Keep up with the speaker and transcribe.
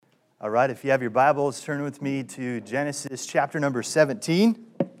All right, if you have your Bibles, turn with me to Genesis chapter number 17.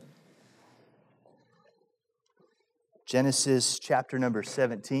 Genesis chapter number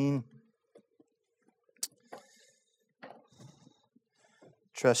 17.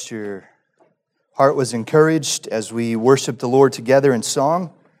 Trust your heart was encouraged as we worship the Lord together in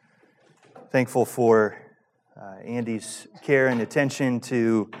song. Thankful for Andy's care and attention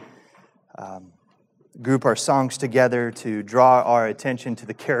to group our songs together, to draw our attention to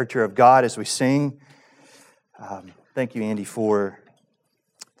the character of God as we sing. Thank you, Andy, for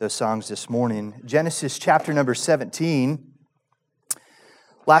those songs this morning. Genesis chapter number 17.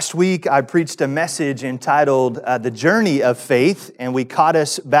 Last week, I preached a message entitled The Journey of Faith, and we caught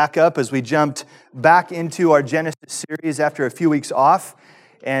us back up as we jumped back into our Genesis series after a few weeks off.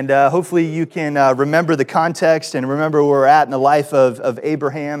 And hopefully you can remember the context and remember where we're at in the life of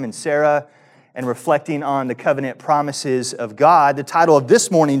Abraham and Sarah, and reflecting on the covenant promises of God. The title of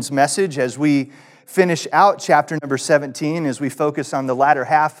this morning's message, as we finish out chapter number 17, as we focus on the latter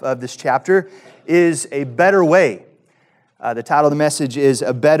half of this chapter, is A Better Way. The title of the message is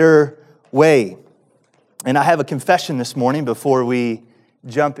A Better Way. And I have a confession this morning before we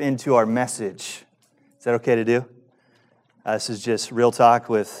jump into our message. Is that okay to do? This is just real talk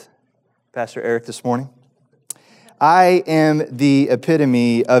with Pastor Eric this morning. I am the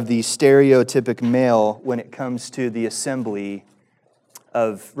epitome of the stereotypic male when it comes to the assembly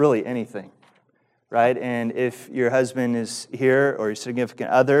of really anything, right? And if your husband is here, or your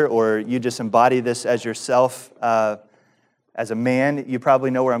significant other, or you just embody this as yourself as a man, you probably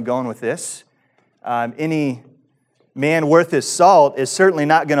know where I'm going with this. Any man worth his salt is certainly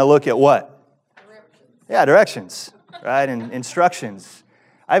not going to look at what? Directions. Yeah, directions, right? And instructions.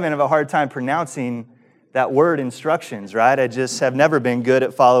 I even have a hard time pronouncing that word, instructions, right? I just have never been good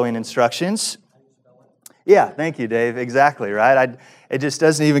at following instructions. Yeah, thank you, Dave. Exactly, right? It just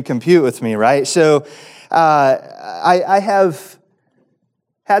doesn't even compute with me, right? So I have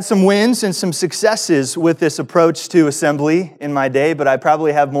had some wins and some successes with this approach to assembly in my day, but I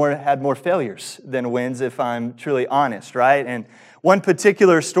probably have had more failures than wins, if I'm truly honest, right? And one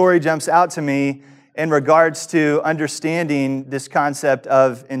particular story jumps out to me in regards to understanding this concept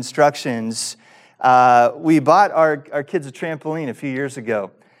of instructions. We bought our kids a trampoline a few years ago,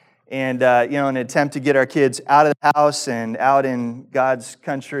 and in an attempt to get our kids out of the house and out in God's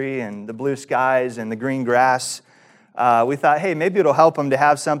country and the blue skies and the green grass, we thought, hey, maybe it'll help them to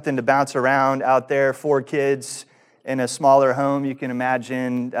have something to bounce around out there. 4 kids in a smaller home, you can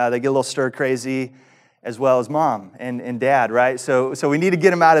imagine, they get a little stir crazy, as well as mom and dad, right? So we need to get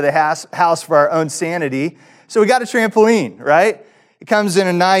them out of the house for our own sanity. So we got a trampoline, right? It comes in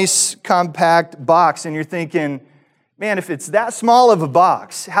a nice, compact box, and you're thinking, man, if it's that small of a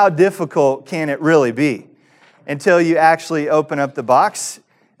box, how difficult can it really be? Until you actually open up the box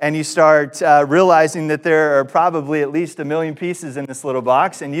and you start realizing that there are probably at least 1 million pieces in this little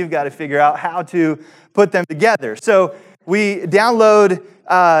box, and you've got to figure out how to put them together. So we download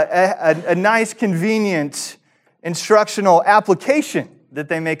a nice, convenient instructional application that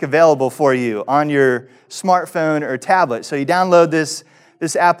they make available for you on your smartphone or tablet. So you download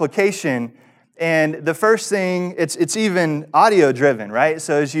this application, and the first thing, it's even audio driven, right?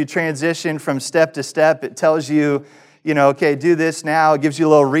 So as you transition from step to step, it tells you, okay, do this now. It gives you a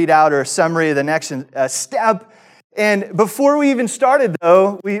little readout or a summary of the next step. And before we even started,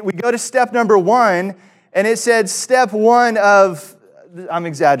 though, we go to step number 1, and it said step 1 of, I'm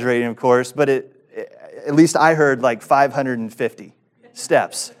exaggerating, of course, but at least I heard like 550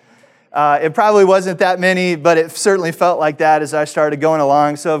 steps. It probably wasn't that many, but it certainly felt like that as I started going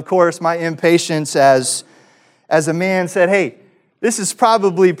along. So, of course, my impatience as a man said, hey, this is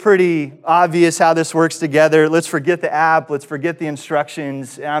probably pretty obvious how this works together. Let's forget the app. Let's forget the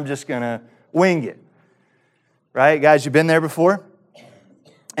instructions. And I'm just going to wing it. Right, guys? You've been there before?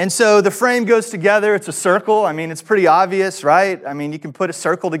 And so the frame goes together. It's a circle. I mean, it's pretty obvious, right? I mean, you can put a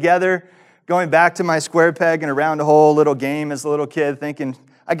circle together. Going back to my square peg and a round hole little game as a little kid, thinking,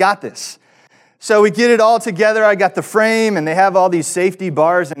 I got this. So we get it all together. I got the frame, and they have all these safety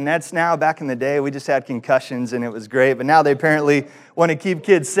bars and nets now. Back in the day, we just had concussions, and it was great. But now they apparently want to keep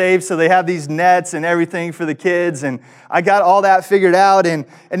kids safe, so they have these nets and everything for the kids. And I got all that figured out. And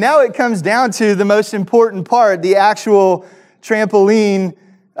now it comes down to the most important part, the actual trampoline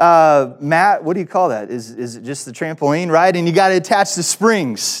mat. What do you call that? Is it just the trampoline, right? And you got to attach the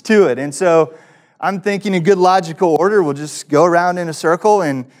springs to it. And so I'm thinking in good logical order, we'll just go around in a circle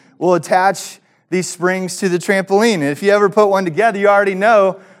and we'll attach these springs to the trampoline. And if you ever put one together, you already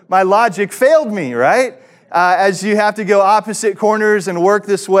know my logic failed me, right? as you have to go opposite corners and work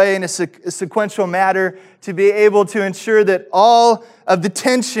this way in a sequential manner to be able to ensure that all of the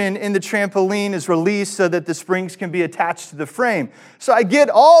tension in the trampoline is released so that the springs can be attached to the frame. So I get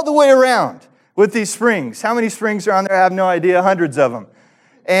all the way around with these springs. How many springs are on there? I have no idea. Hundreds of them.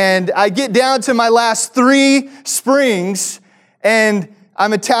 And I get down to my last 3 springs, and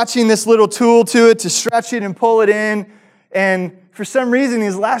I'm attaching this little tool to it to stretch it and pull it in. And for some reason,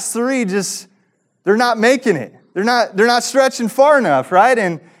 these last 3 they're not making it. They're not stretching far enough, right?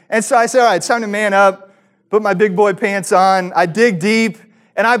 And so I said, all right, it's time to man up, put my big boy pants on. I dig deep,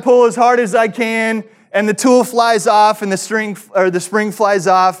 and I pull as hard as I can, and the tool flies off, and the spring flies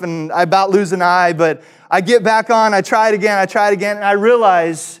off, and I about lose an eye, but I get back on, I try it again, and I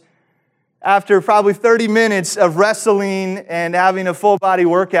realize after probably 30 minutes of wrestling and having a full body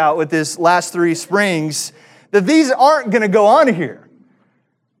workout with this last 3 springs, that these aren't going to go on here.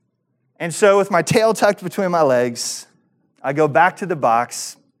 And so with my tail tucked between my legs, I go back to the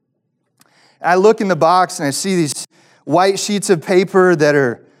box. I look in the box and I see these white sheets of paper that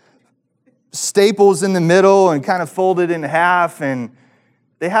are staples in the middle and kind of folded in half, and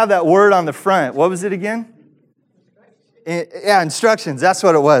they have that word on the front. What was it again? Yeah, instructions. That's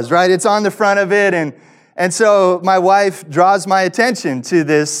what it was, right? It's on the front of it, and so my wife draws my attention to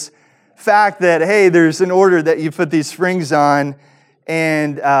this fact that, hey, there's an order that you put these springs on,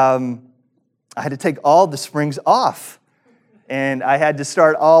 and I had to take all the springs off, and I had to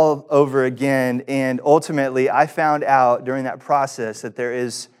start all over again, and ultimately I found out during that process that there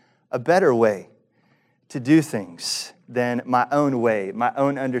is a better way to do things than my own way, my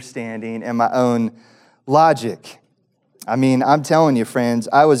own understanding, and my own logic. I mean, I'm telling you, friends,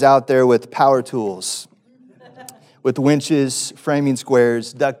 I was out there with power tools, with winches, framing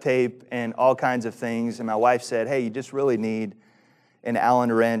squares, duct tape, and all kinds of things, and my wife said, hey, you just really need an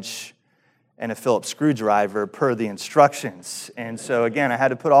Allen wrench and a Phillips screwdriver per the instructions. And so again, I had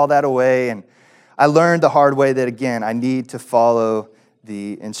to put all that away, and I learned the hard way that, again, I need to follow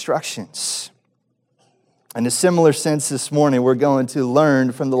the instructions. In a similar sense this morning, we're going to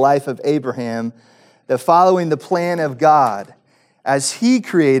learn from the life of Abraham that following the plan of God, as he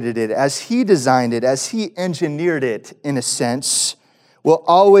created it, as he designed it, as he engineered it, in a sense, will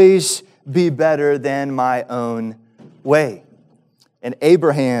always be better than my own way. And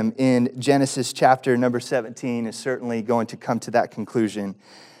Abraham in Genesis chapter number 17 is certainly going to come to that conclusion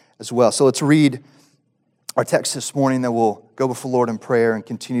as well. So let's read our text this morning, then we'll go before the Lord in prayer and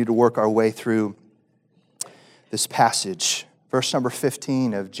continue to work our way through this passage. Verse number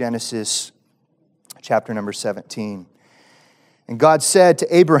 15 of Genesis chapter number 17. And God said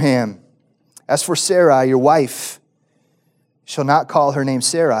to Abraham, as for Sarai, your wife, shall not call her name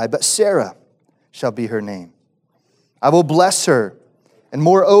Sarai, but Sarah shall be her name. I will bless her, and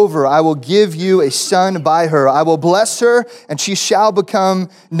moreover, I will give you a son by her. I will bless her, and she shall become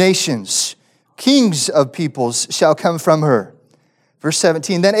nations. Kings of peoples shall come from her. Verse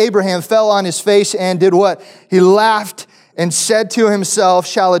 17, then Abraham fell on his face and did what? He laughed and said to himself,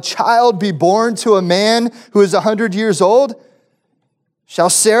 shall a child be born to a man who is 100 years old? Shall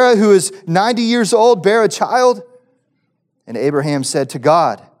Sarah, who is 90 years old, bear a child? And Abraham said to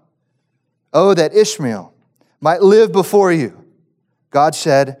God, oh, that Ishmael might live before you. God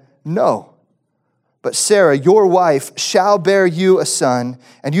said, no, but Sarah, your wife, shall bear you a son,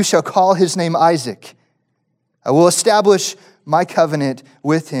 and you shall call his name Isaac. I will establish my covenant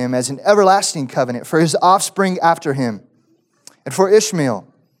with him as an everlasting covenant for his offspring after him. And for Ishmael,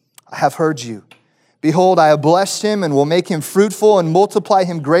 I have heard you. Behold, I have blessed him and will make him fruitful and multiply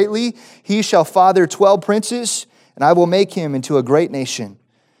him greatly. He shall father 12 princes, and I will make him into a great nation.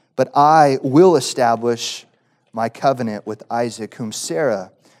 But I will establish my covenant with Isaac, whom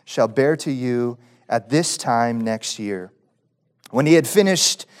Sarah shall bear to you at this time next year. When he had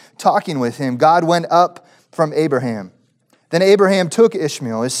finished talking with him, God went up from Abraham. Then Abraham took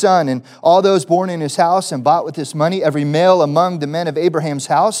Ishmael, his son, and all those born in his house, and bought with his money every male among the men of Abraham's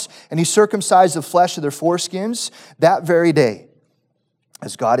house, and he circumcised the flesh of their foreskins that very day,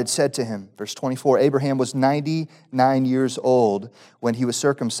 as God had said to him. Verse 24, Abraham was 99 years old when he was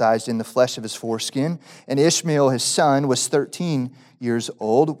circumcised in the flesh of his foreskin, and Ishmael, his son, was 13 years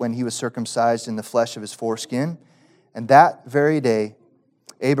old when he was circumcised in the flesh of his foreskin. And that very day,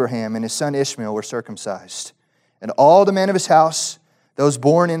 Abraham and his son Ishmael were circumcised. And all the men of his house, those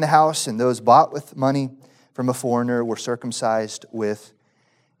born in the house and those bought with money from a foreigner, were circumcised with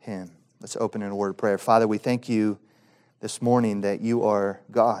him. Let's open in a word of prayer. Father, we thank you this morning that you are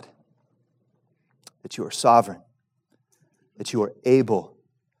God, that you are sovereign, that you are able.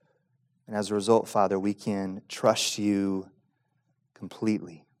 And as a result, Father, we can trust you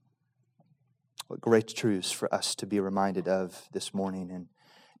completely. What great truths for us to be reminded of this morning. And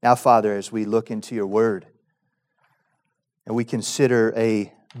now, Father, as we look into your word and we consider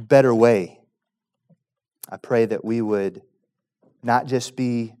a better way, I pray that we would not just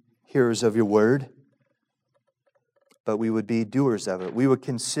be hearers of your word, but we would be doers of it. We would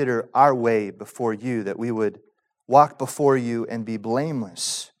consider our way before you, that we would walk before you and be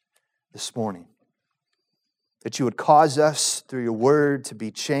blameless this morning. That you would cause us through your word to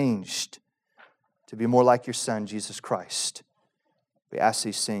be changed, to be more like your Son, Jesus Christ. We ask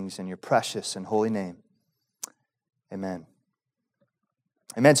these things in your precious and holy name. Amen.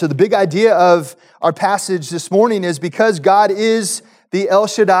 Amen. So the big idea of our passage this morning is because God is the El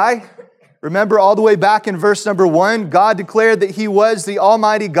Shaddai. Remember all the way back in verse number 1, God declared that He was the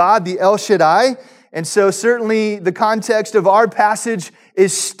Almighty God, the El Shaddai. And so certainly the context of our passage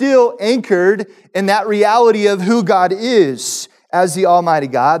is still anchored in that reality of who God is as the Almighty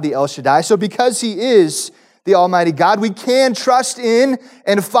God, the El Shaddai. So because He is the Almighty God, we can trust in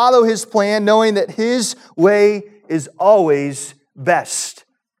and follow His plan, knowing that His way is always best.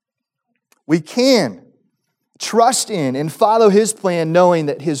 We can trust in and follow His plan, knowing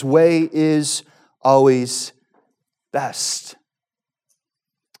that His way is always best.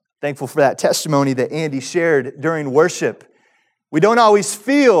 Thankful for that testimony that Andy shared during worship. We don't always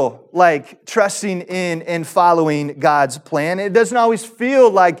feel like trusting in and following God's plan. It doesn't always feel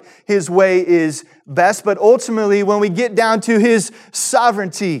like His way is best, but ultimately when we get down to His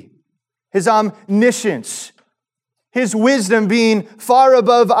sovereignty, His omniscience, His wisdom being far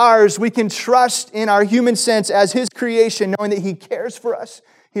above ours, we can trust in our human sense as His creation, knowing that He cares for us,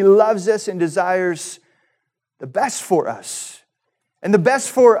 He loves us, and desires the best for us. And the best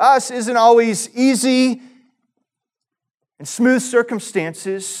for us isn't always easy and smooth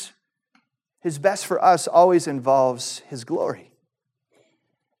circumstances. His best for us always involves His glory.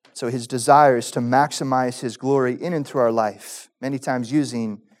 So His desire is to maximize His glory in and through our life, many times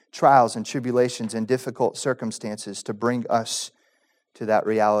using trials and tribulations and difficult circumstances to bring us to that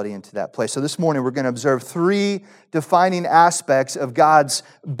reality and to that place. So this morning we're going to observe 3 defining aspects of God's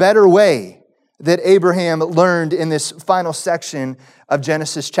better way that Abraham learned in this final section of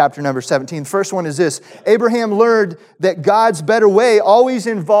Genesis chapter number 17. First one is this: Abraham learned that God's better way always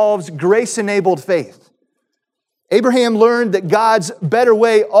involves grace-enabled faith. Abraham learned that God's better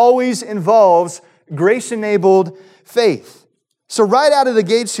way always involves grace-enabled faith. So right out of the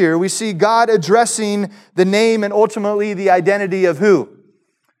gates here, we see God addressing the name and ultimately the identity of who?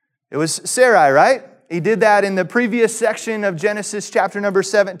 It was Sarai, right? He did that in the previous section of Genesis chapter number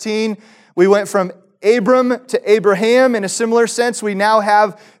 17. We went from Abram to Abraham. In a similar sense, we now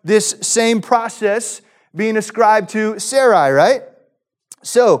have this same process being ascribed to Sarai, right?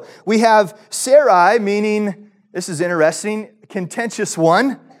 So we have Sarai, meaning, this is interesting, contentious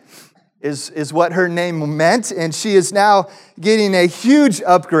one is what her name meant. And she is now getting a huge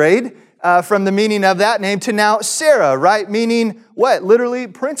upgrade from the meaning of that name to now Sarah, right? Meaning what? Literally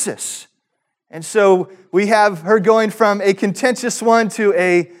princess. And so we have her going from a contentious one to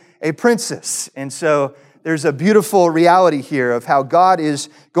a princess. And so there's a beautiful reality here of how God is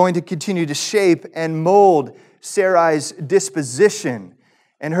going to continue to shape and mold Sarai's disposition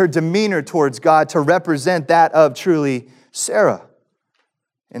and her demeanor towards God to represent that of truly Sarah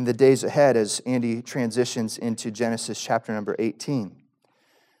in the days ahead as Andy transitions into Genesis chapter number 18.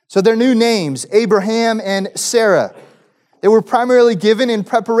 So their new names, Abraham and Sarah, they were primarily given in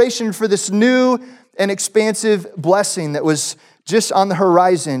preparation for this new and expansive blessing that was just on the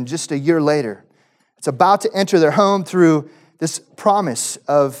horizon just a year later. It's about to enter their home through this promise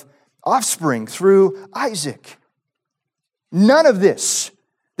of offspring through Isaac. None of this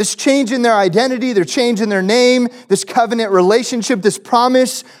change in their identity, their change in their name, this covenant relationship, this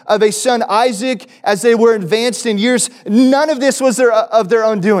promise of a son Isaac as they were advanced in years, none of this was of their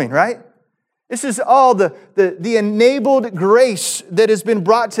own doing, right? This is all the enabled grace that has been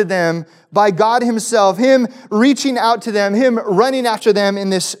brought to them by God Himself, Him reaching out to them, Him running after them in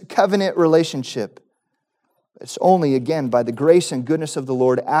this covenant relationship. It's only, again, by the grace and goodness of the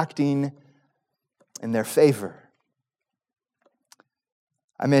Lord acting in their favor.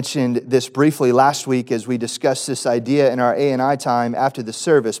 I mentioned this briefly last week as we discussed this idea in our A&I time after the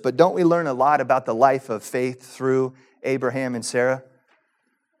service, but don't we learn a lot about the life of faith through Abraham and Sarah?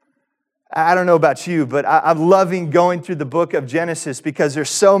 I don't know about you, but I'm loving going through the book of Genesis because there's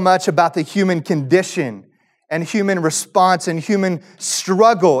so much about the human condition and human response and human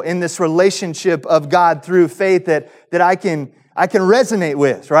struggle in this relationship of God through faith that I can resonate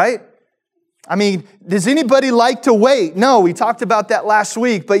with, right? I mean, does anybody like to wait? No, we talked about that last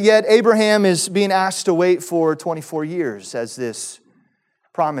week, but yet Abraham is being asked to wait for 24 years as this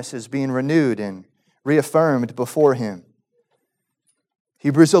promises being renewed and reaffirmed before him.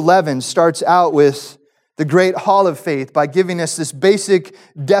 Hebrews 11 starts out with the great hall of faith by giving us this basic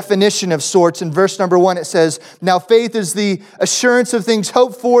definition of sorts. In verse number 1, it says, "Now faith is the assurance of things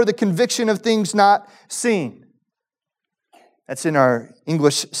hoped for, the conviction of things not seen." That's in our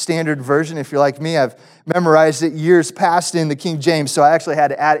English Standard Version. If you're like me, I've memorized it years past in the King James, so I actually had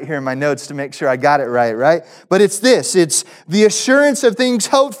to add it here in my notes to make sure I got it right? But it's this. It's the assurance of things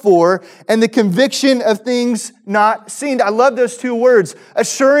hoped for and the conviction of things not seen. I love those two words,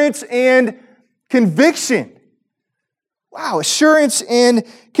 assurance and conviction. Wow, assurance and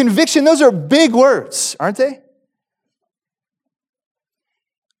conviction. Those are big words, aren't they?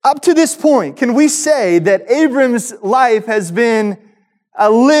 Up to this point, can we say that Abram's life has been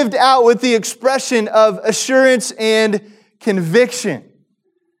lived out with the expression of assurance and conviction?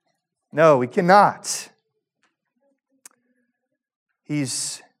 No, we cannot.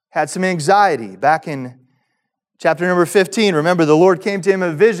 He's had some anxiety. Back in chapter number 15, remember the Lord came to him in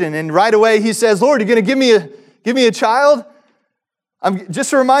a vision, and right away he says, "Lord, you're going to give me a child?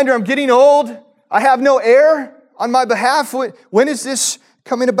 Just a reminder, I'm getting old. I have no heir on my behalf. When is this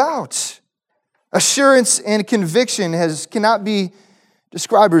coming about?" Assurance and conviction cannot be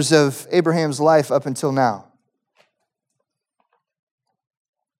describers of Abraham's life up until now.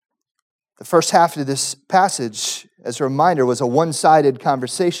 The first half of this passage, as a reminder, was a one-sided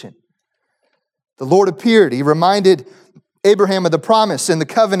conversation. The Lord appeared. He reminded Abraham of the promise and the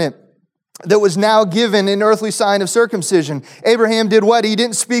covenant that was now given an earthly sign of circumcision. Abraham did what? He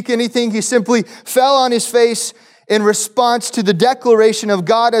didn't speak anything. He simply fell on his face in response to the declaration of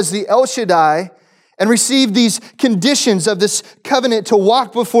God as the El Shaddai, and received these conditions of this covenant to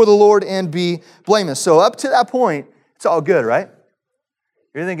walk before the Lord and be blameless. So up to that point, it's all good, right?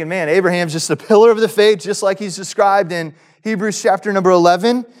 You're thinking, man, Abraham's just a pillar of the faith, just like he's described in Hebrews chapter number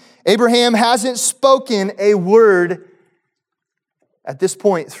 11. Abraham hasn't spoken a word at this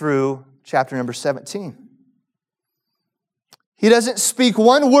point through chapter number 17. He doesn't speak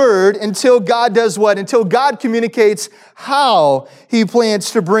one word until God does what? Until God communicates how he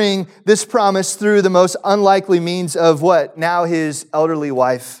plans to bring this promise through the most unlikely means of what? Now his elderly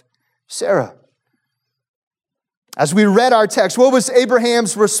wife, Sarah. As we read our text, what was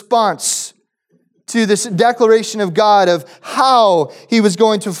Abraham's response to this declaration of God of how he was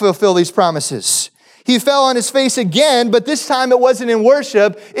going to fulfill these promises? He fell on his face again, but this time it wasn't in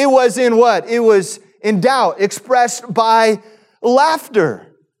worship. It was in what? It was in doubt, expressed by laughter.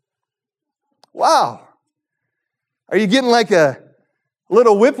 Wow. Are you getting like a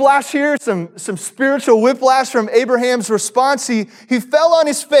little whiplash here? Some spiritual whiplash from Abraham's response. He fell on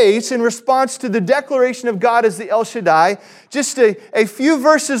his face in response to the declaration of God as the El Shaddai. Just a few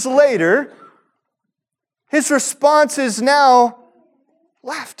verses later, his response is now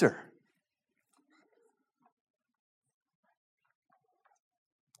laughter.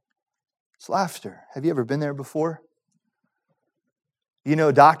 It's laughter. Have you ever been there before? You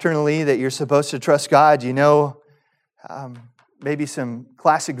know doctrinally that you're supposed to trust God. You know maybe some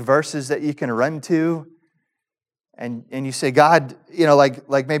classic verses that you can run to. And you say, God, you know,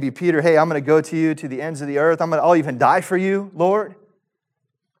 like maybe Peter, hey, I'm going to go to you to the ends of the earth. I'll even die for you, Lord.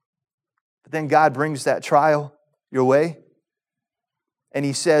 But then God brings that trial your way. And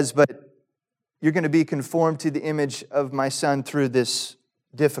he says, but you're going to be conformed to the image of my son through this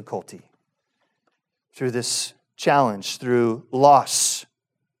difficulty, through this challenge, through loss,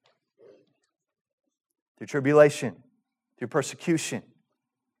 through tribulation, through persecution.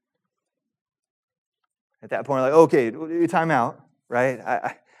 At that point, like, okay, time out,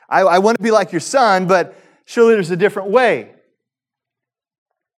 right? I want to be like your son, but surely there's a different way.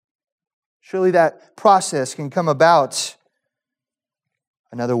 Surely that process can come about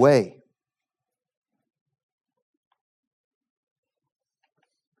another way.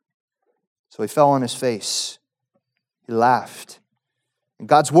 So he fell on his face. He laughed. And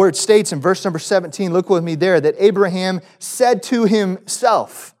God's word states in verse number 17, look with me there, that Abraham said to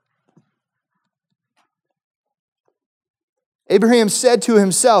himself. Abraham said to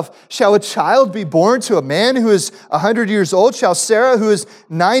himself, shall a child be born to a man who is 100 years old? Shall Sarah, who is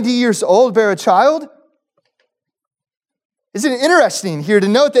 90 years old, bear a child? Isn't it interesting here to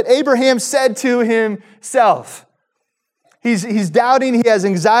note that Abraham said to himself? He's doubting, he has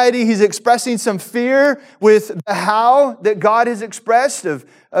anxiety, he's expressing some fear with the how that God has expressed of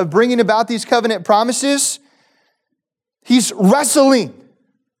bringing about these covenant promises. He's wrestling.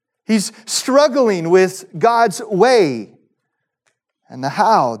 He's struggling with God's way and the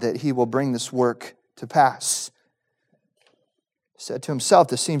how that he will bring this work to pass. said to himself,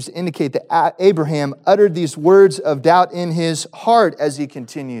 this seems to indicate that Abraham uttered these words of doubt in his heart as he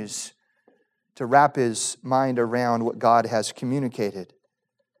continues to wrap his mind around what God has communicated.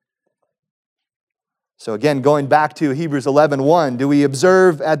 So again, going back to Hebrews 11:1, do we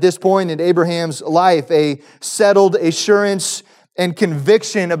observe at this point in Abraham's life a settled assurance and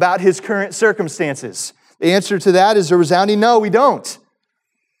conviction about his current circumstances? The answer to that is a resounding no, we don't.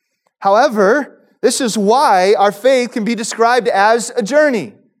 However, this is why our faith can be described as a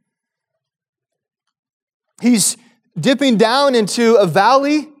journey. He's dipping down into a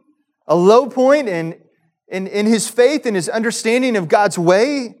valley, a low point in his faith and his understanding of God's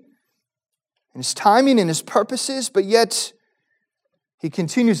way, and his timing and his purposes, but yet he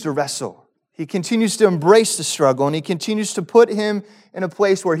continues to wrestle. He continues to embrace the struggle, and he continues to put him in a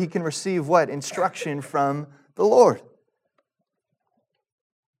place where he can receive what? Instruction from the Lord.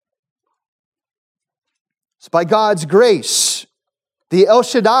 So by God's grace, the El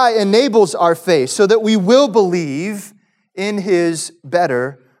Shaddai enables our faith so that we will believe in His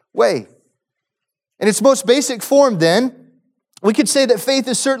better way. In its most basic form then, we could say that faith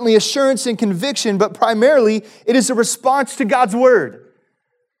is certainly assurance and conviction, but primarily it is a response to God's Word.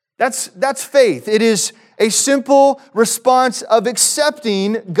 That's faith. It is a simple response of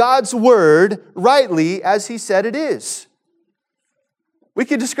accepting God's Word rightly as He said it is. We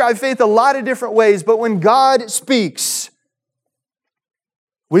could describe faith a lot of different ways, but when God speaks,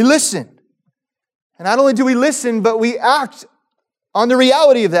 we listen. And not only do we listen, but we act on the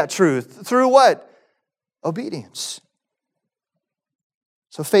reality of that truth through what? Obedience.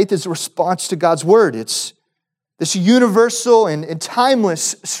 So faith is a response to God's Word. It's this universal and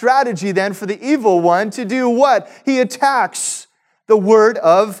timeless strategy then for the evil one to do what? He attacks the Word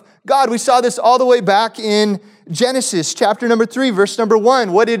of God. We saw this all the way back in Genesis chapter number 3, verse number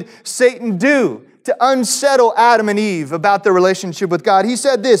 1. What did Satan do to unsettle Adam and Eve about their relationship with God? He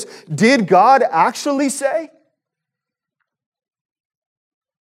said this, did God actually say?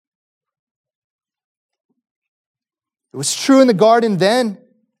 It was true in the garden then,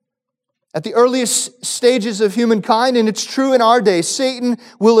 at the earliest stages of humankind, and it's true in our day. Satan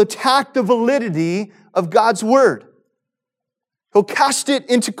will attack the validity of God's Word. He'll cast it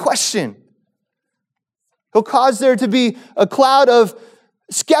into question. He'll cause there to be a cloud of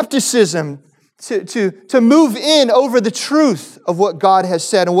skepticism to move in over the truth of what God has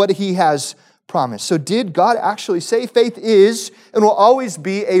said and what He has promised. So did God actually say? Faith is and will always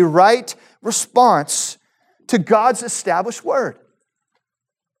be a right response to God's established Word.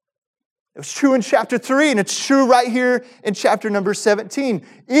 It was true in chapter 3, and it's true right here in chapter number 17.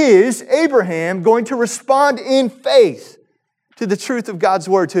 Is Abraham going to respond in faith to the truth of God's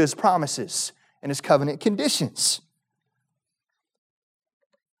Word, to His promises and His covenant conditions?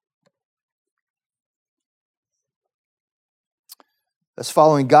 Thus,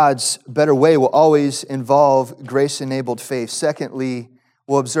 following God's better way will always involve grace-enabled faith. Secondly,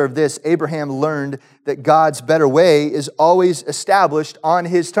 we'll observe this. Abraham learned that God's better way is always established on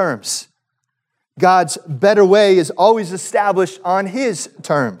His terms. God's better way is always established on His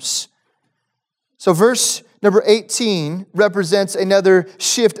terms. So verse number 18 represents another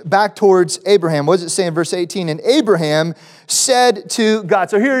shift back towards Abraham. What does it say in verse 18? And Abraham said to God.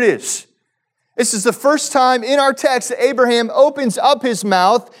 So here it is. This is the first time in our text that Abraham opens up his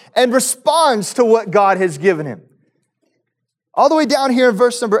mouth and responds to what God has given him. All the way down here in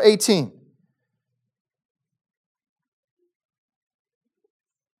verse number 18.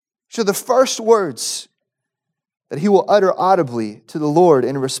 So the first words that he will utter audibly to the Lord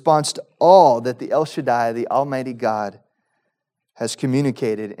in response to all that the El Shaddai, the Almighty God, has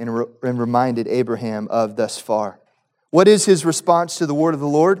communicated and reminded Abraham of thus far. What is his response to the word of the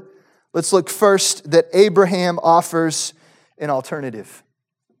Lord? Let's look first that Abraham offers an alternative.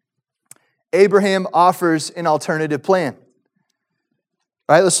 Abraham offers an alternative plan.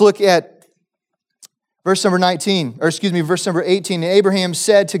 All right, let's look at verse number 18. And Abraham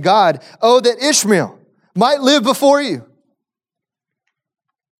said to God, "Oh, that Ishmael might live before you."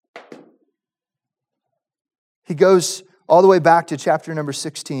 He goes all the way back to chapter number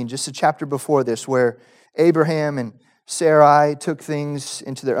 16, just a chapter before this, where Abraham and Sarai took things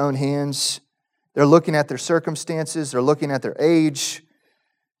into their own hands. They're looking at their circumstances. They're looking at their age.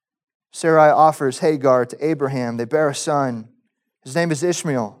 Sarai offers Hagar to Abraham. They bear a son. His name is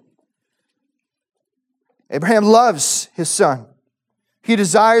Ishmael. Abraham loves his son. He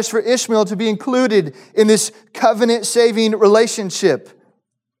desires for Ishmael to be included in this covenant-saving relationship.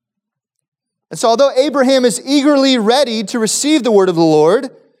 And so although Abraham is eagerly ready to receive the word of the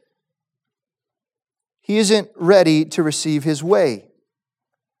Lord, he isn't ready to receive his way.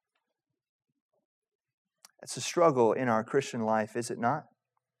 It's a struggle in our Christian life, is it not?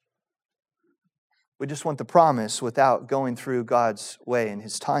 We just want the promise without going through God's way and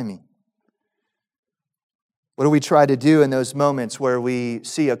His timing. What do we try to do in those moments where we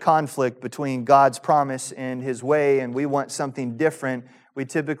see a conflict between God's promise and His way and we want something different? We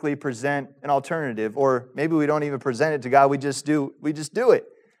typically present an alternative, or maybe we don't even present it to God, we just do it.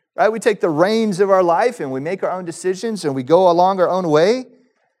 Right? We take the reins of our life and we make our own decisions and we go along our own way.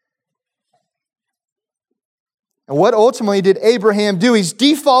 And what ultimately did Abraham do? He's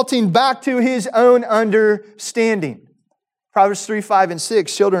defaulting back to his own understanding. Proverbs 3, 5, and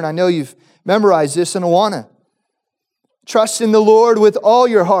 6. Children, I know you've memorized this in Awana. Trust in the Lord with all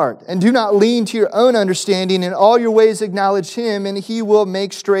your heart, and do not lean to your own understanding. In all your ways acknowledge Him, and He will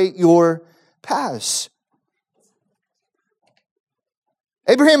make straight your paths.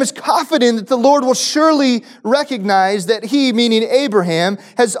 Abraham is confident that the Lord will surely recognize that he, meaning Abraham,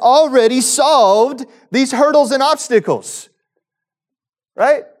 has already solved these hurdles and obstacles.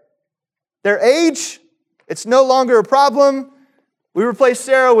 Right? Their age, it's no longer a problem. We replaced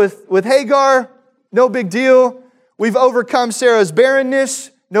Sarah with Hagar, no big deal. We've overcome Sarah's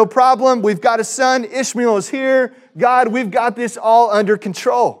barrenness, no problem. We've got a son, Ishmael is here. God, we've got this all under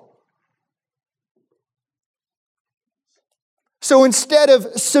control. So instead of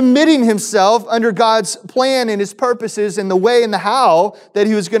submitting himself under God's plan and His purposes and the way and the how that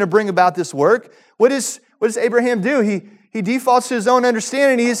He was going to bring about this work, what does Abraham do? He defaults to his own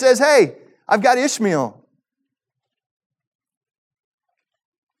understanding. He says, hey, I've got Ishmael.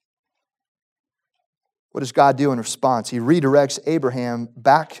 What does God do in response? He redirects Abraham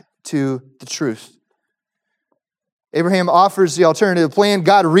back to the truth. Abraham offers the alternative plan.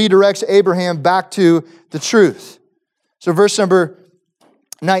 God redirects Abraham back to the truth. So verse number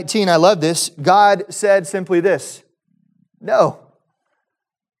 19, I love this. God said simply this, no.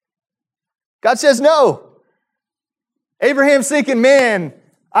 God says no. Abraham's thinking, man,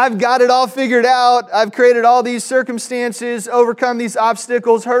 I've got it all figured out. I've created all these circumstances, overcome these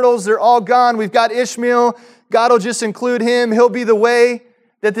obstacles, hurdles. They're all gone. We've got Ishmael. God will just include him. He'll be the way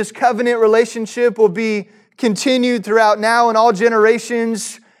that this covenant relationship will be continued throughout now and all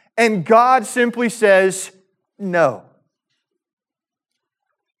generations. And God simply says, no.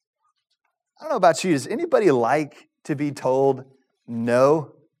 I don't know about you. Does anybody like to be told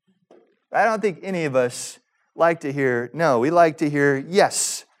no? I don't think any of us like to hear no. We like to hear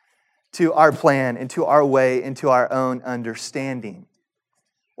yes to our plan and to our way and to our own understanding.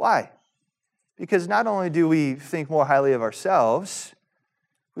 Why? Because not only do we think more highly of ourselves,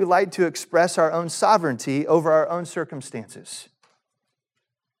 we like to express our own sovereignty over our own circumstances.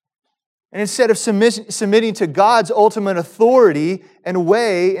 And instead of submitting to God's ultimate authority and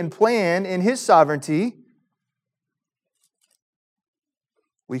way and plan in His sovereignty,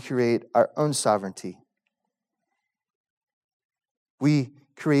 we create our own sovereignty. We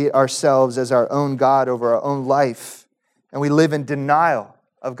create ourselves as our own God over our own life, and we live in denial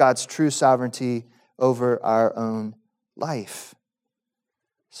of God's true sovereignty over our own life.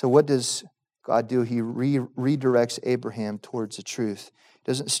 So what does God do? He redirects Abraham towards the truth. He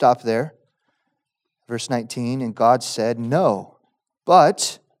doesn't stop there. Verse 19, and God said, no,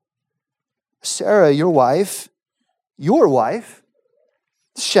 but Sarah, your wife,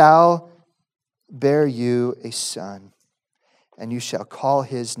 shall bear you a son, and you shall call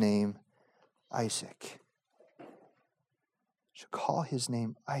his name Isaac. Shall call his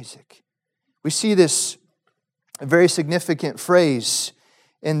name Isaac. We see this very significant phrase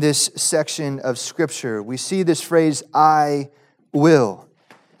in this section of Scripture. We see this phrase, I will.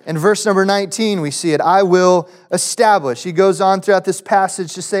 In verse number 19, we see it, I will establish. He goes on throughout this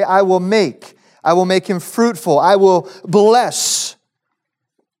passage to say, I will make him fruitful. I will bless.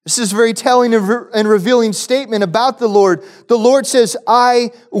 This is a very telling and revealing statement about the Lord. The Lord says,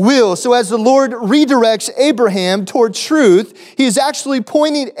 I will. So as the Lord redirects Abraham toward truth, He is actually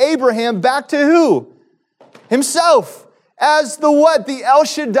pointing Abraham back to who? Himself. As the what? The El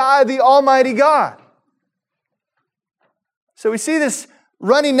Shaddai, the Almighty God. So we see this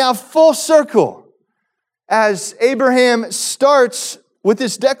running now full circle as Abraham starts with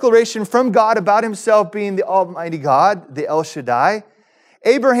this declaration from God about himself being the Almighty God, the El Shaddai.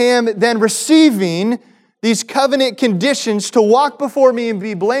 Abraham then receiving these covenant conditions to walk before me and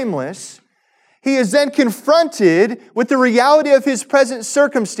be blameless. He is then confronted with the reality of his present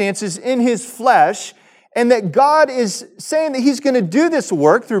circumstances in his flesh, and that God is saying that He's going to do this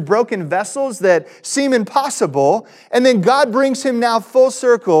work through broken vessels that seem impossible. And then God brings him now full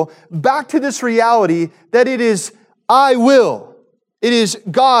circle back to this reality that it is I will. It is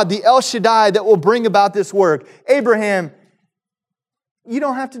God, the El Shaddai, that will bring about this work. Abraham, you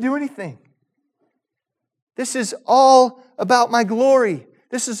don't have to do anything. This is all about my glory.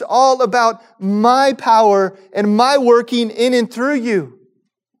 This is all about my power and my working in and through you.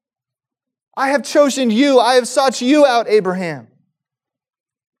 I have chosen you. I have sought you out, Abraham.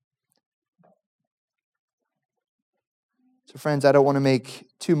 So friends, I don't want to make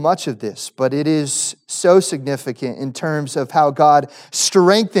too much of this, but it is so significant in terms of how God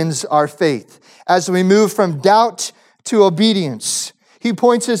strengthens our faith as we move from doubt to obedience. He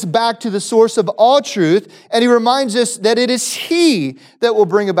points us back to the source of all truth, and He reminds us that it is He that will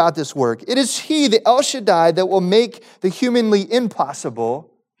bring about this work. It is He, the El Shaddai, that will make the humanly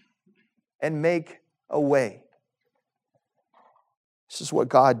impossible and make a way. This is what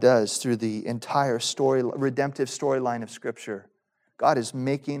God does through the entire redemptive storyline of Scripture. God is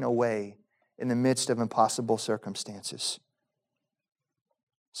making a way in the midst of impossible circumstances.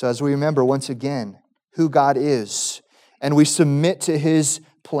 So as we remember once again who God is, and we submit to His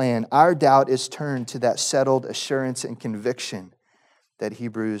plan, our doubt is turned to that settled assurance and conviction that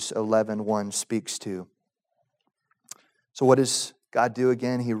Hebrews 11:1 speaks to. So what does God do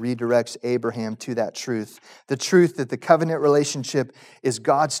again? He redirects Abraham to that truth. The truth that the covenant relationship is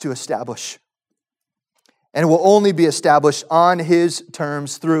God's to establish. And it will only be established on His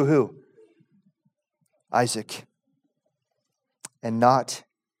terms through who? Isaac. And not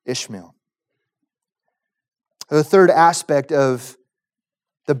Ishmael. The third aspect of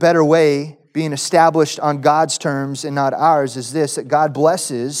the better way being established on God's terms and not ours is this, that God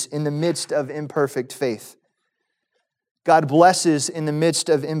blesses in the midst of imperfect faith. God blesses in the midst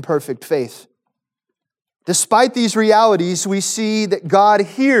of imperfect faith. Despite these realities, we see that God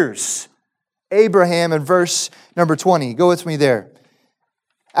hears Abraham in verse number 20. Go with me there.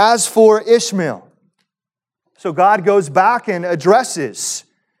 As for Ishmael. So God goes back and addresses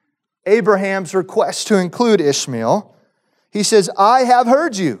Abraham's request to include Ishmael. He says, I have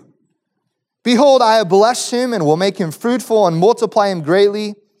heard you. Behold, I have blessed him and will make him fruitful and multiply him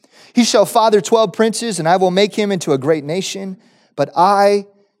greatly. He shall father 12 princes, and I will make him into a great nation. But I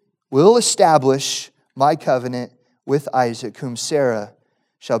will establish my covenant with Isaac, whom Sarah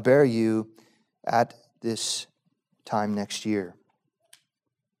shall bear you at this time next year.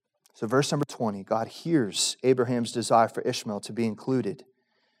 So verse number 20, God hears Abraham's desire for Ishmael to be included.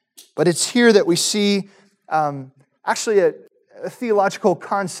 But it's here that we see actually a theological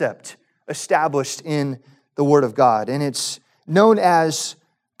concept established in the Word of God. And it's known as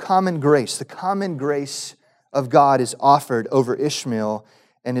common grace. The common grace of God is offered over Ishmael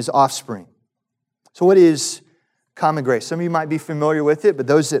and his offspring. So what is common grace? Some of you might be familiar with it, but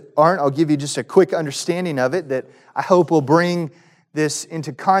those that aren't, I'll give you just a quick understanding of it that I hope will bring this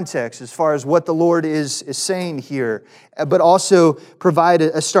into context as far as what the Lord is saying here, but also provide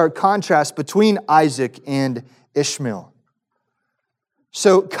a stark contrast between Isaac and Ishmael.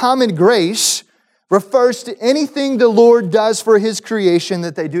 So common grace refers to anything the Lord does for His creation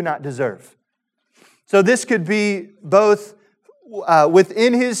that they do not deserve. So this could be both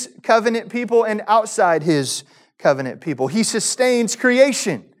within His covenant people and outside His covenant people. He sustains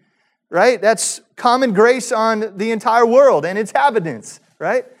creation, right? That's common grace on the entire world and its inhabitants,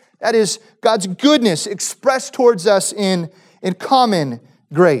 right? That is God's goodness expressed towards us in common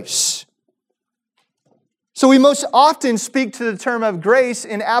grace. So we most often speak to the term of grace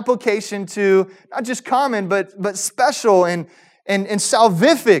in application to not just common, but special and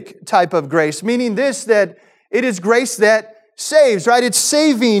salvific type of grace, meaning this, that it is grace that saves, right? It's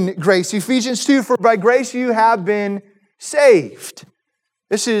saving grace. Ephesians 2, for by grace you have been saved.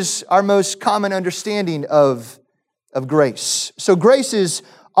 This is our most common understanding of grace. So grace is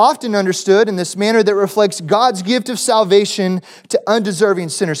often understood in this manner that reflects God's gift of salvation to undeserving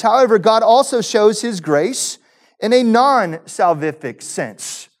sinners. However, God also shows His grace in a non-salvific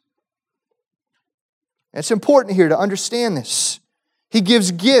sense. It's important here to understand this. He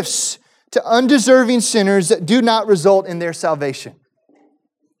gives gifts to undeserving sinners that do not result in their salvation.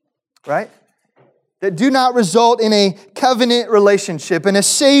 Right? That do not result in a covenant relationship, in a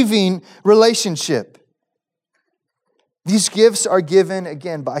saving relationship. These gifts are given,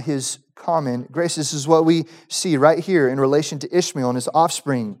 again, by His common grace. This is what we see right here in relation to Ishmael and his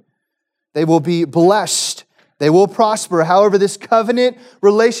offspring. They will be blessed. They will prosper. However, this covenant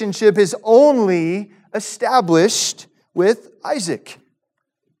relationship is only established with Isaac.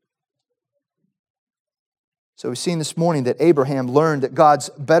 So we've seen this morning that Abraham learned that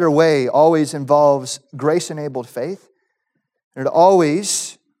God's better way always involves grace-enabled faith. And it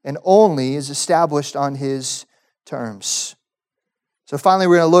always and only is established on His terms. So finally,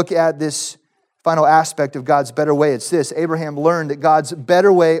 we're going to look at this final aspect of God's better way. It's this: Abraham learned that God's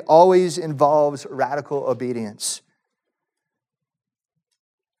better way always involves radical obedience.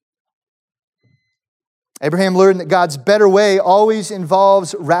 Abraham learned that God's better way always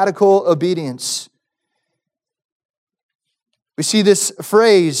involves radical obedience. We see this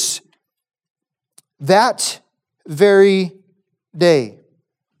phrase, that very day.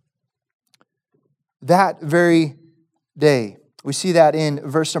 That very day. We see that in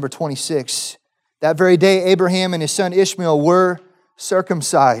verse number 26. That very day, Abraham and his son Ishmael were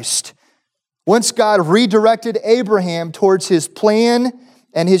circumcised. Once God redirected Abraham towards his plan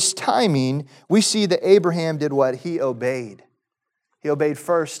and his timing, we see that Abraham did what? He obeyed. He obeyed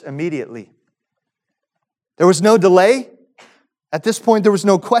first immediately. There was no delay. At this point, there was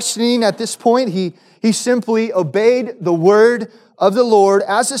no questioning. At this point, he simply obeyed the word of the Lord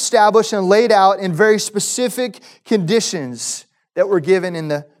as established and laid out in very specific conditions that were given in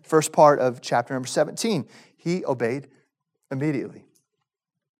the first part of chapter number 17. He obeyed immediately.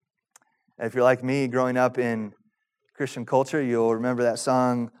 If you're like me, growing up in Christian culture, you'll remember that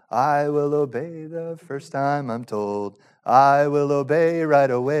song, I will obey the first time I'm told. I will obey right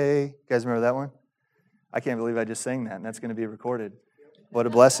away. You guys remember that one? I can't believe I just sang that, and that's going to be recorded. What a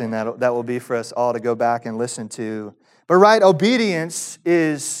blessing that will be for us all to go back and listen to. But right, obedience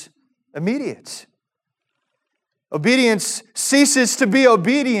is immediate. Obedience ceases to be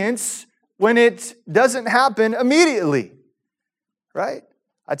obedience when it doesn't happen immediately. Right?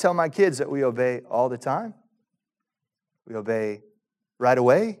 I tell my kids that we obey all the time. We obey right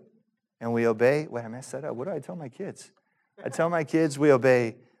away, and we obey... Wait, I messed that up. What do I tell my kids? I tell my kids we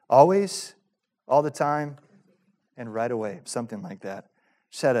obey always, all the time, and right away. Something like that.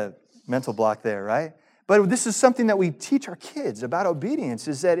 Just had a mental block there, right? But this is something that we teach our kids about obedience,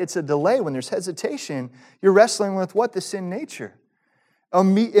 is that it's a delay. When there's hesitation, you're wrestling with what? The sin nature.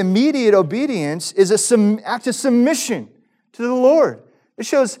 Immediate obedience is an act of submission to the Lord. It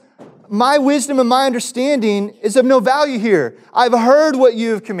shows my wisdom and my understanding is of no value here. I've heard what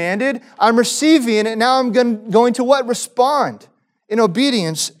you have commanded. I'm receiving it. Now I'm going to what? Respond in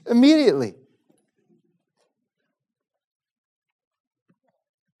obedience immediately.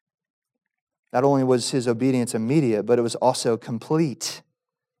 Not only was his obedience immediate, but it was also complete.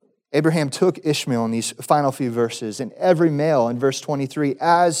 Abraham took Ishmael in these final few verses, and every male in verse 23,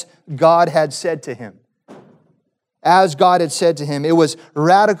 as God had said to him. As God had said to him. It was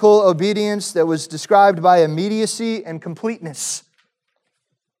radical obedience that was described by immediacy and completeness.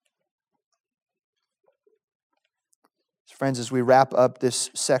 Friends, as we wrap up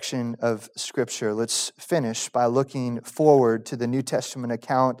this section of Scripture, let's finish by looking forward to the New Testament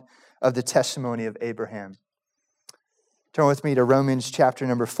account of the testimony of Abraham. Turn with me to Romans chapter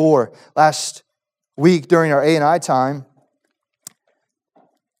number 4. Last week during our A&I time,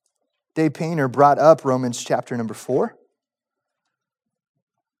 Dave Painter brought up Romans chapter number 4.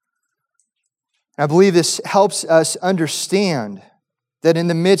 I believe this helps us understand that in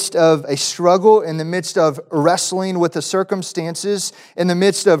the midst of a struggle, in the midst of wrestling with the circumstances, in the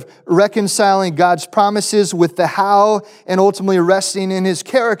midst of reconciling God's promises with the how and ultimately resting in His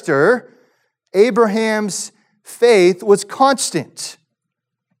character, Abraham's faith was constant.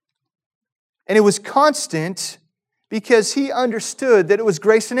 And it was constant because he understood that it was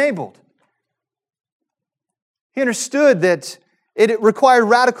grace-enabled. He understood that it required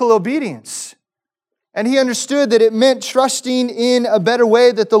radical obedience. And he understood that it meant trusting in a better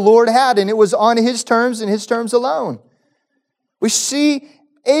way that the Lord had, and it was on His terms and His terms alone. We see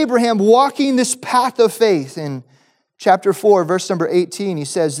Abraham walking this path of faith. In chapter 4, verse number 18, he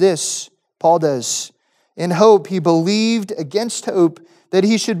says this, Paul does, in hope he believed against hope that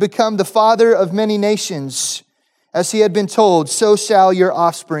he should become the father of many nations. As he had been told, so shall your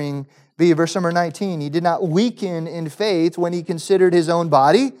offspring be. Verse number 19, he did not weaken in faith when he considered his own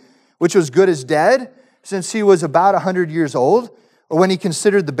body, which was good as dead, since he was about 100 years old, or when he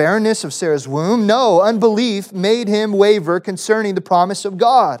considered the barrenness of Sarah's womb. No, unbelief made him waver concerning the promise of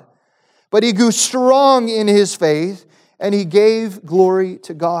God. But he grew strong in his faith, and he gave glory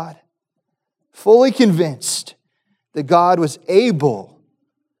to God, fully convinced that God was able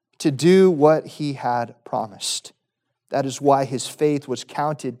to do what He had promised. That is why his faith was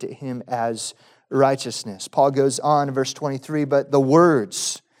counted to him as righteousness. Paul goes on in verse 23, but the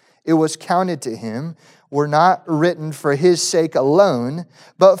words it was counted to him were not written for his sake alone,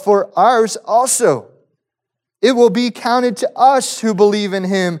 but for ours also. It will be counted to us who believe in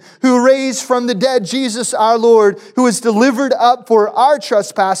Him, who raised from the dead Jesus our Lord, who was delivered up for our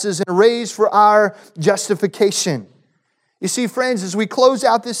trespasses and raised for our justification. You see, friends, as we close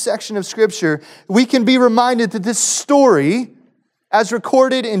out this section of Scripture, we can be reminded that this story, as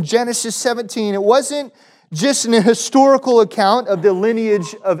recorded in Genesis 17, it wasn't just an historical account of the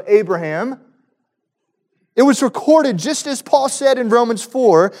lineage of Abraham. It was recorded, just as Paul said in Romans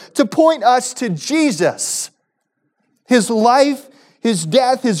 4, to point us to Jesus, His life, His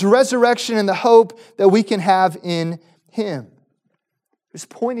death, His resurrection, and the hope that we can have in Him. It's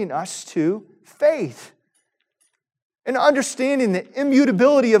pointing us to faith and understanding the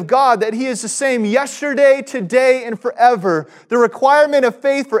immutability of God, that He is the same yesterday, today, and forever. The requirement of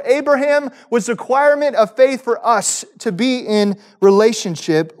faith for Abraham was the requirement of faith for us to be in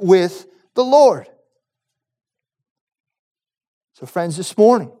relationship with the Lord. So friends, this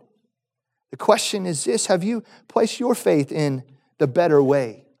morning, the question is this: have you placed your faith in the better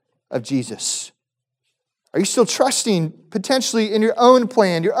way of Jesus? Are you still trusting potentially in your own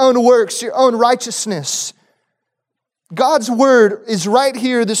plan, your own works, your own righteousness? God's word is right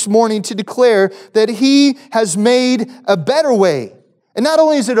here this morning to declare that He has made a better way. And not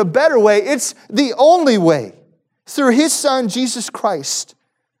only is it a better way, it's the only way, through His Son, Jesus Christ.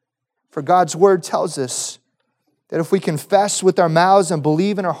 For God's word tells us that if we confess with our mouths and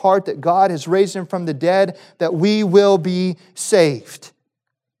believe in our heart that God has raised Him from the dead, that we will be saved.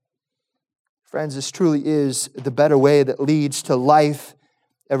 Friends, this truly is the better way that leads to life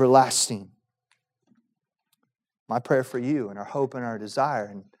everlasting. My prayer for you and our hope and our desire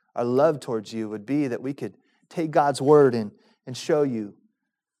and our love towards you would be that we could take God's word and show you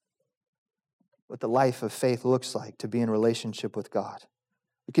what the life of faith looks like to be in relationship with God.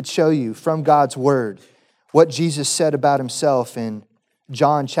 We could show you from God's word what Jesus said about Himself in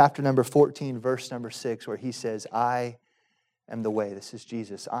John chapter number 14, verse number 6, where He says, I am the way. This is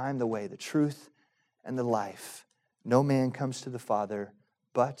Jesus. I am the way, the truth, and the life. No man comes to the Father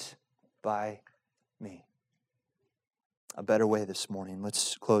but by me. A better way this morning.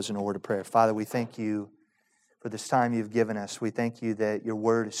 Let's close in a word of prayer. Father, we thank You for this time You've given us. We thank You that Your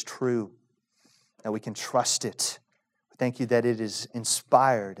word is true, that we can trust it. We thank You that it is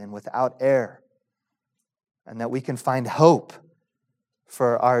inspired and without error, and that we can find hope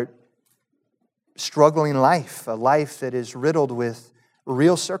for our struggling life, a life that is riddled with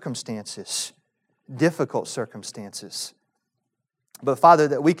real circumstances, difficult circumstances. But Father,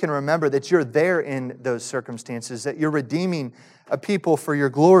 that we can remember that You're there in those circumstances, that You're redeeming a people for Your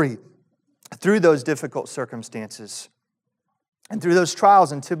glory through those difficult circumstances and through those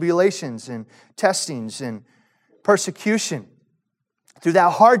trials and tribulations and testings and persecution, through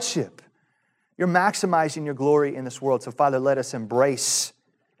that hardship. You're maximizing Your glory in this world. So Father, let us embrace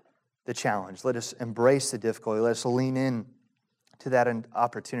the challenge. Let us embrace the difficulty. Let us lean in to that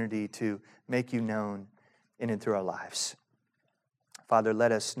opportunity to make You known in and through our lives. Father,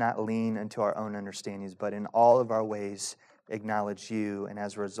 let us not lean into our own understandings, but in all of our ways acknowledge You, and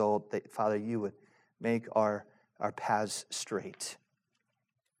as a result, that, Father, You would make our paths straight.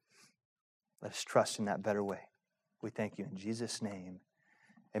 Let us trust in that better way. We thank You in Jesus' name.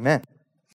 Amen.